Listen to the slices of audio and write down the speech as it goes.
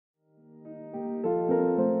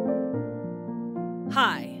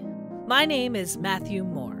My name is Matthew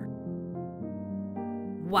Moore.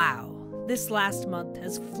 Wow, this last month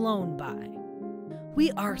has flown by.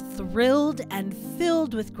 We are thrilled and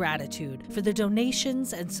filled with gratitude for the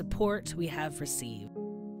donations and support we have received.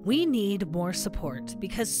 We need more support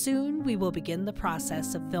because soon we will begin the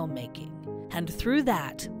process of filmmaking, and through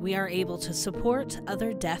that, we are able to support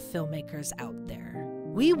other deaf filmmakers out there.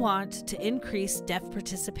 We want to increase deaf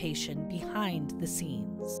participation behind the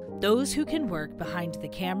scenes. Those who can work behind the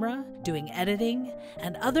camera, doing editing,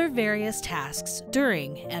 and other various tasks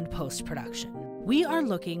during and post-production. We are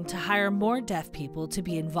looking to hire more deaf people to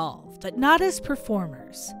be involved, but not as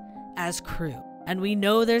performers, as crew. And we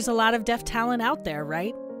know there's a lot of deaf talent out there,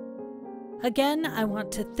 right? Again, I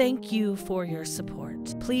want to thank you for your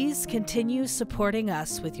support. Please continue supporting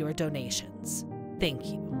us with your donations. Thank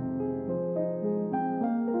you.